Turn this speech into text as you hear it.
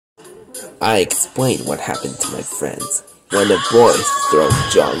I explained what happened to my friends. When the boys throw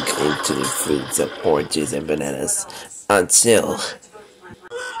junk into the fruits of oranges and bananas until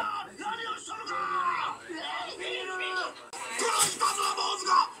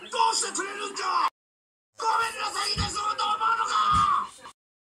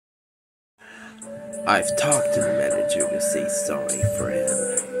I've talked to the manager to say sorry for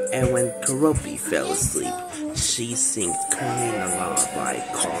him, and when Karopi fell asleep, she sings Curling Along by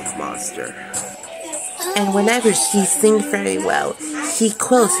Called Monster. And whenever she sings very well, he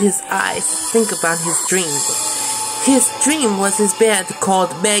closed his eyes to think about his dream. His dream was his band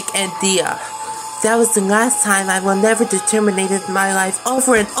called Meg and Dia. That was the last time I will never terminate my life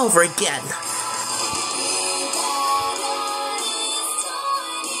over and over again.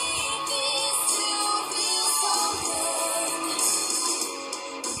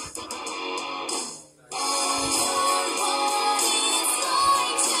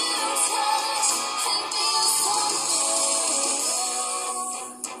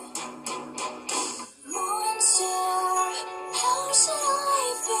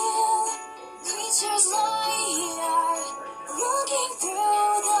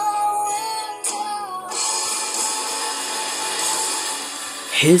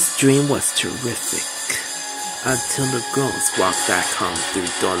 His dream was terrific, until the girls walked back home through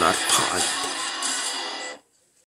Donut Pond.